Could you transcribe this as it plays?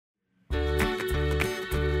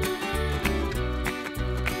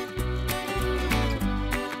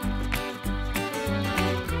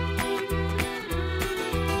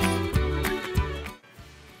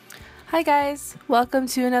Hi guys, welcome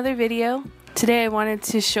to another video. Today I wanted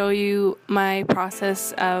to show you my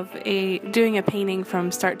process of doing a painting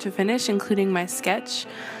from start to finish, including my sketch.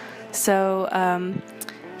 So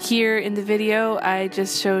here in the video I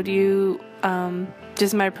just showed you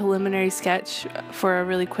just my preliminary sketch for a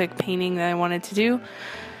really quick painting that I wanted to do.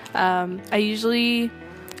 I usually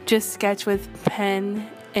just sketch with pen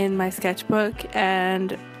in my sketchbook,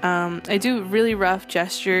 and I do a really rough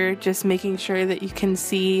gesture, just making sure that you can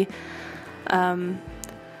see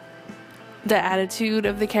the attitude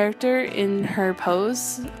of the character in her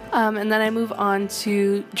pose, and then I move on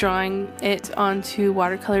to drawing it onto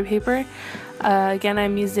watercolor paper. Again,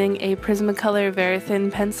 I'm using a Prismacolor very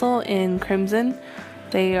thin pencil in crimson.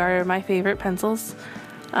 They are my favorite pencils,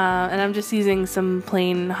 and I'm just using some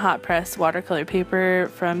plain hot press watercolor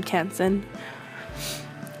paper from Canson.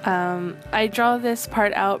 I draw this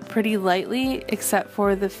part out pretty lightly except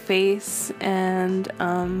for the face and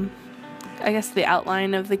I guess the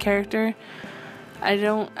outline of the character.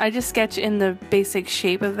 I just sketch in the basic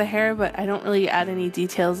shape of the hair, but I don't really add any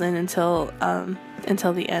details in until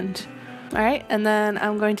the end. Alright, and then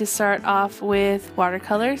I'm going to start off with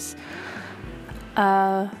watercolors.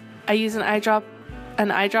 I use an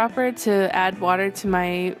eyedropper to add water to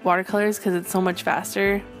my watercolors because it's so much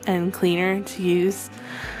faster and cleaner to use.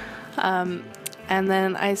 And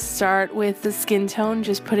then I start with the skin tone,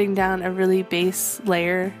 just putting down a really base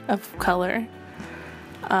layer of color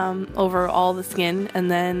over all the skin,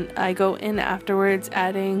 and then I go in afterwards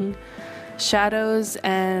adding shadows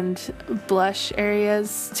and blush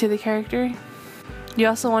areas to the character. You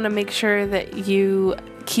also want to make sure that you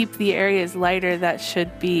keep the areas lighter that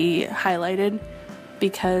should be highlighted,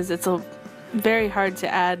 because it's very hard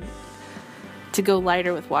to go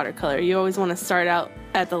lighter with watercolor. You always want to start out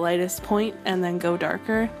at the lightest point and then go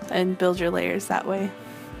darker and build your layers that way.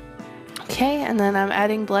 Okay, and then I'm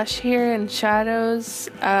adding blush here and shadows.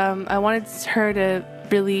 I wanted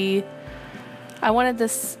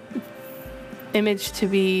this image to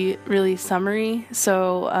be really summery,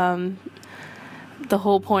 so the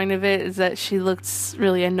whole point of it is that she looks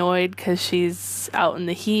really annoyed because she's out in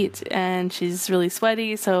the heat and she's really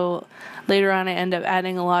sweaty, so later on I end up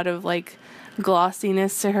adding a lot of like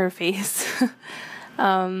glossiness to her face.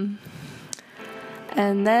 And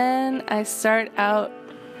then I start out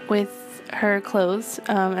with her clothes,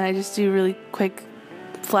 and I just do really quick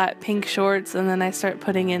flat pink shorts, and then I start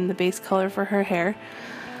putting in the base color for her hair.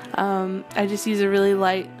 I just use a really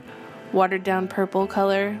light watered down purple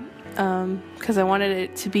color because I wanted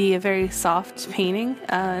it to be a very soft painting,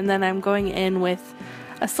 and then I'm going in with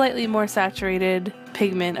a slightly more saturated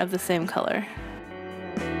pigment of the same color.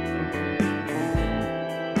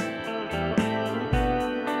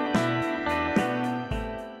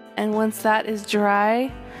 And once that is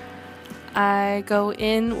dry, I go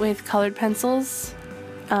in with colored pencils.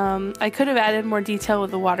 I could have added more detail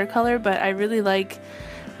with the watercolor, but I really like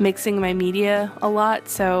mixing my media a lot,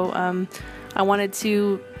 so I wanted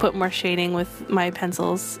to put more shading with my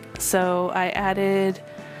pencils. So I added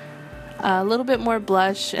a little bit more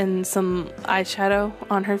blush and some eyeshadow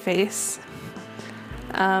on her face.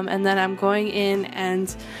 And then I'm going in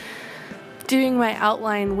and doing my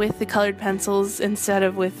outline with the colored pencils instead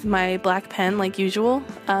of with my black pen like usual.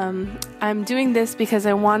 I'm doing this because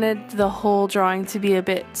I wanted the whole drawing to be a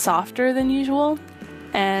bit softer than usual,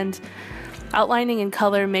 and outlining in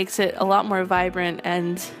color makes it a lot more vibrant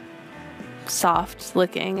and soft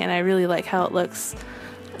looking, and I really like how it looks.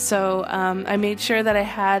 So I made sure that I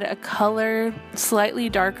had a color slightly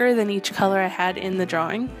darker than each color I had in the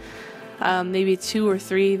drawing, maybe 2 or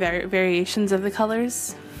 3 variations of the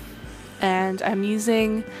colors. And I'm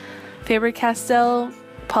using Faber castell,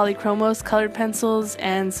 polychromos colored pencils,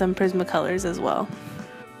 and some prismacolors as well.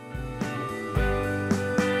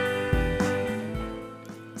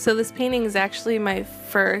 So this painting is actually my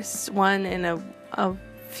first one in a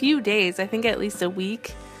few days, I think at least a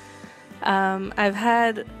week. I've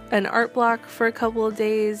had an art block for a couple of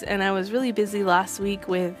days, and I was really busy last week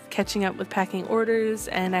with catching up with packing orders,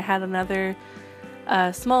 and I had another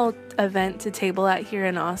small event to table at here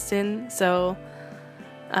in Austin, so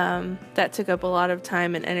that took up a lot of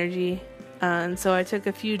time and energy, and so I took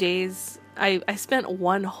a few days. I spent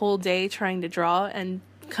one whole day trying to draw and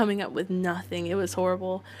coming up with nothing. It was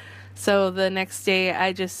horrible. So the next day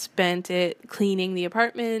I just spent it cleaning the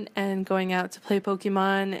apartment and going out to play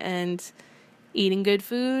Pokemon and eating good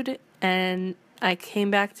food, and I came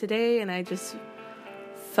back today and I just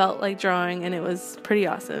felt like drawing, and it was pretty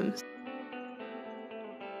awesome.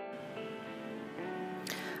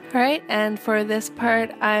 Alright, and for this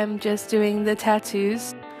part I'm just doing the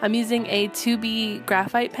tattoos. I'm using a 2B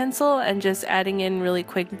graphite pencil and just adding in really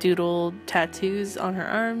quick doodle tattoos on her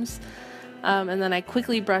arms. And then I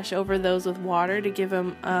quickly brush over those with water to give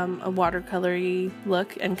them a watercolory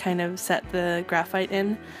look and kind of set the graphite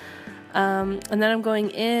in. And then I'm going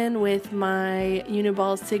in with my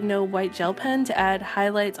Uniball Signo white gel pen to add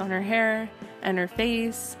highlights on her hair and her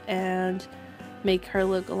face and make her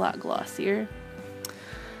look a lot glossier.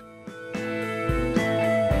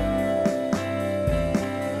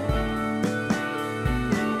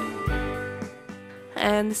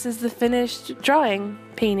 And this is the finished drawing,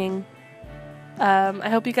 painting. I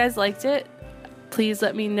hope you guys liked it. Please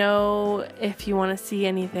let me know if you want to see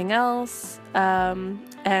anything else,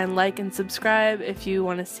 and like and subscribe if you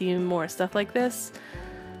want to see more stuff like this.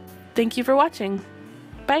 Thank you for watching.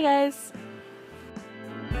 Bye guys!